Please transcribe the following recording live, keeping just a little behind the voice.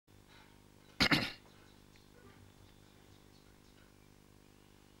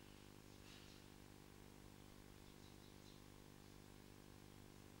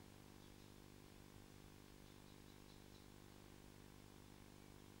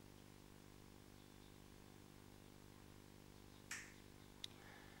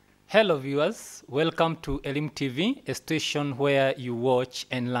Hello viewers, welcome to Elim TV, a station where you watch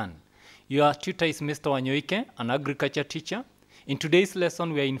and learn. Your tutor is Mr. Wanyoike, an agriculture teacher. In today's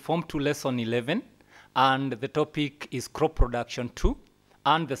lesson, we are in Form 2 Lesson 11, and the topic is Crop Production 2,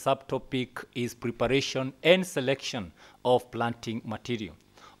 and the subtopic is Preparation and Selection of Planting Material.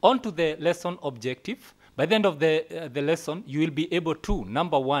 On to the lesson objective. By the end of the lesson, you will be able to,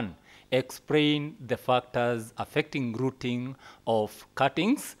 number one, explain the factors affecting rooting of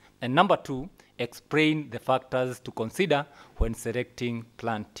cuttings, and number two, explain the factors to consider when selecting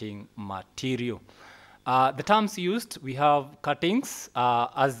planting material. The terms used, we have cuttings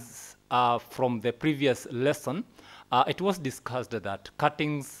as from the previous lesson. It was discussed that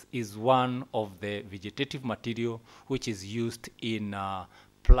cuttings is one of the vegetative material which is used in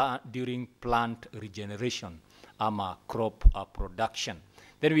during plant regeneration, crop production.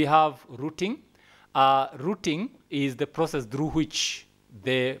 Then we have rooting. Rooting is the process through which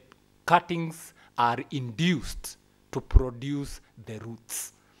the cuttings are induced to produce the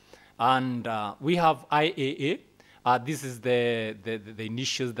roots. And we have IAA. This is the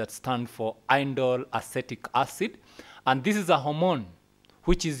initials that stand for indole acetic acid. And this is a hormone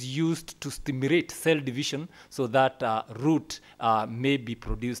which is used to stimulate cell division so that root may be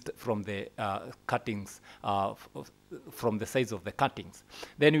produced from the cuttings, from the size of the cuttings.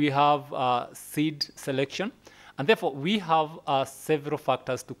 Then we have seed selection. And therefore, we have several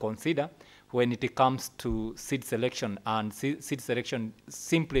factors to consider when it comes to seed selection. And seed selection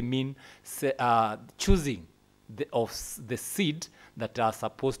simply means choosing the seed that are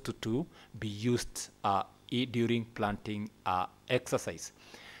supposed to be used during planting exercise.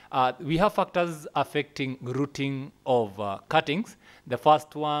 We have factors affecting rooting of cuttings. The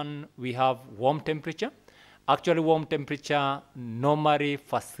first one, we have warm temperature. Actually, warm temperature normally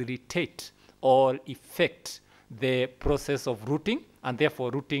facilitate or affect the process of rooting, and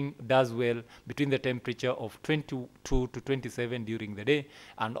therefore rooting does well between the temperature of 22 to 27 during the day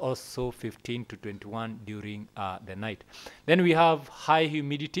and also 15 to 21 during the night. Then we have high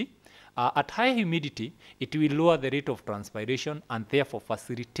humidity. At high humidity, it will lower the rate of transpiration and therefore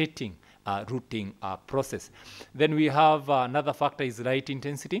facilitating rooting process. Then we have another factor is light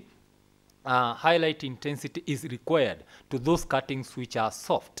intensity. High light intensity is required to those cuttings which are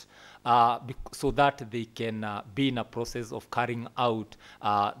soft, so that they can be in a process of carrying out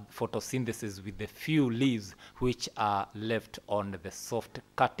photosynthesis with the few leaves which are left on the soft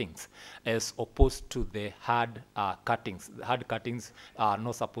cuttings, as opposed to the hard cuttings. The hard cuttings are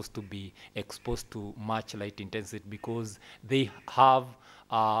not supposed to be exposed to much light intensity because they have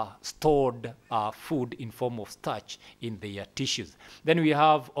stored food in form of starch in their tissues. Then we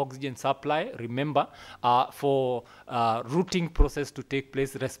have oxygen supply. Remember, for rooting process to take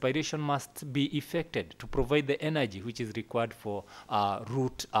place, respiration must be effected to provide the energy which is required for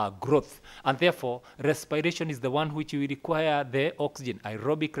root growth. And therefore, respiration is the one which will require the oxygen,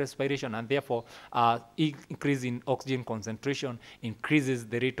 aerobic respiration, and therefore increase in oxygen concentration increases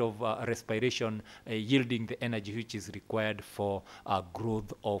the rate of respiration, yielding the energy which is required for growth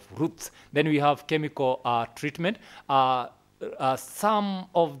of roots. Then we have chemical treatment. Some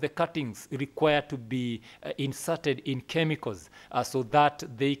of the cuttings require to be inserted in chemicals so that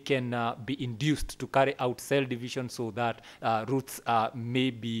they can be induced to carry out cell division so that roots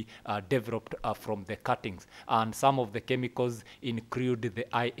may be developed from the cuttings. And some of the chemicals include the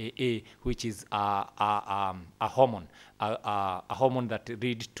IAA, which is a hormone that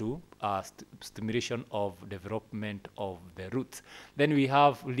leads to stimulation of development of the roots. Then we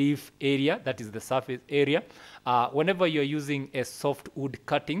have leaf area, that is the surface area. Whenever you're using a softwood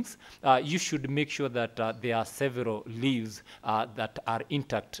cuttings, you should make sure that there are several leaves that are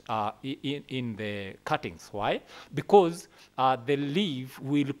intact in the cuttings. Why? Because the leaf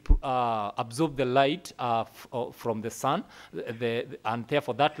will absorb the light from the sun, and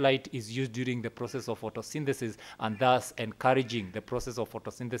therefore that light is used during the process of photosynthesis, and thus encouraging the process of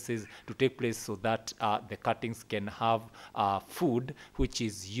photosynthesis to take place so that the cuttings can have food which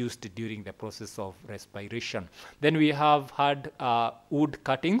is used during the process of respiration. Then we have hard wood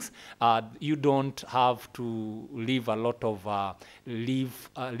cuttings. You don't have to leave a lot of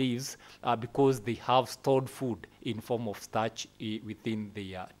leaves because they have stored food in form of starch within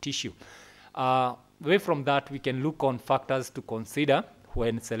the tissue. Away from that, we can look on factors to consider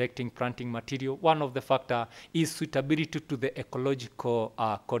when selecting planting material. One of the factors is suitability to the ecological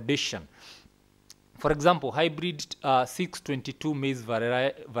condition. For example, hybrid 622 maize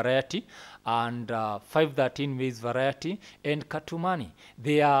variety and 513 maize variety and katumani,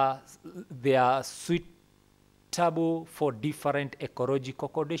 they are suitable for different ecological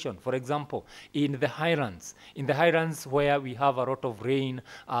conditions. For example, in the highlands where we have a lot of rain,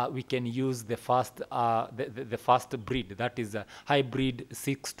 we can use the first breed, that is a hybrid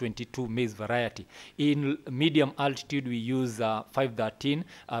 622 maize variety. In medium altitude, we use 513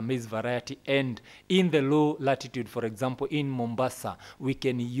 maize variety, and in the low latitude, for example, in Mombasa, we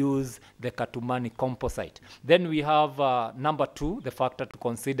can use the Katumani composite. Then we have number 2, the factor to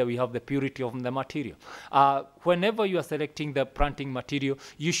consider, we have the purity of the material. Whenever you are selecting the planting material,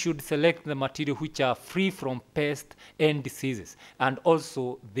 you should select the material which are free from pest and diseases, and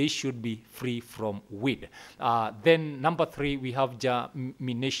also they should be free from weed. Then number 3, we have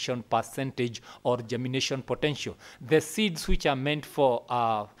germination percentage or germination potential. The seeds which are meant for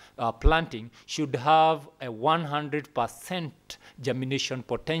planting should have a 100% germination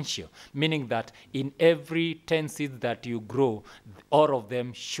potential, meaning that in every 10 seeds that you grow, all of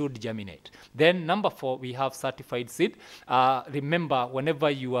them should germinate. Then number 4, we have certified seed. Remember, whenever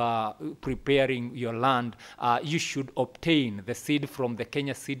you are preparing your land, you should obtain the seed from the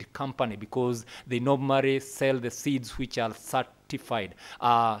Kenya Seed Company, because they normally sell the seeds which are certified.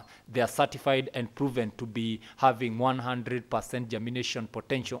 They are certified and proven to be having 100% germination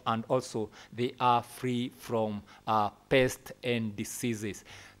potential, and also they are free from pests and diseases.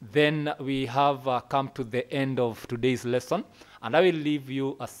 Then we have come to the end of today's lesson, and I will leave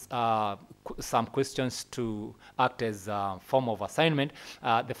you some questions to act as a form of assignment.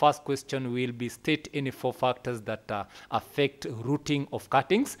 The first question will be: state any 4 factors that affect rooting of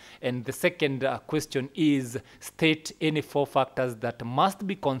cuttings. And the second question is: state any 4 factors that must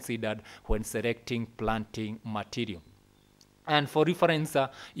be considered when selecting planting material. And for reference,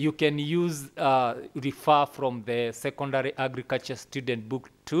 you can refer from the Secondary Agriculture Student Book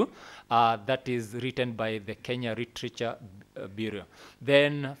 2, that is written by the Kenya Literature Bureau.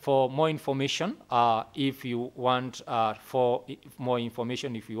 Then for more information, if you want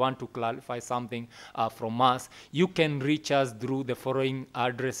if you want to clarify something from us, you can reach us through the following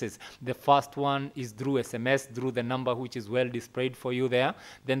addresses. The first one is through SMS, through the number which is well displayed for you there.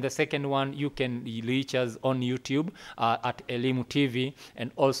 Then the second one, you can reach us on YouTube at Elimu TV,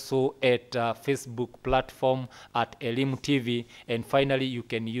 and also at Facebook platform at Elimu TV. And finally, you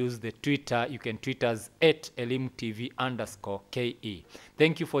can use the Twitter. You can tweet us at ElimuTV_KE.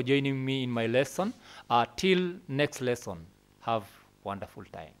 Thank you for joining me in my lesson. Till next lesson, have a wonderful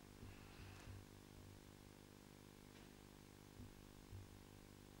time.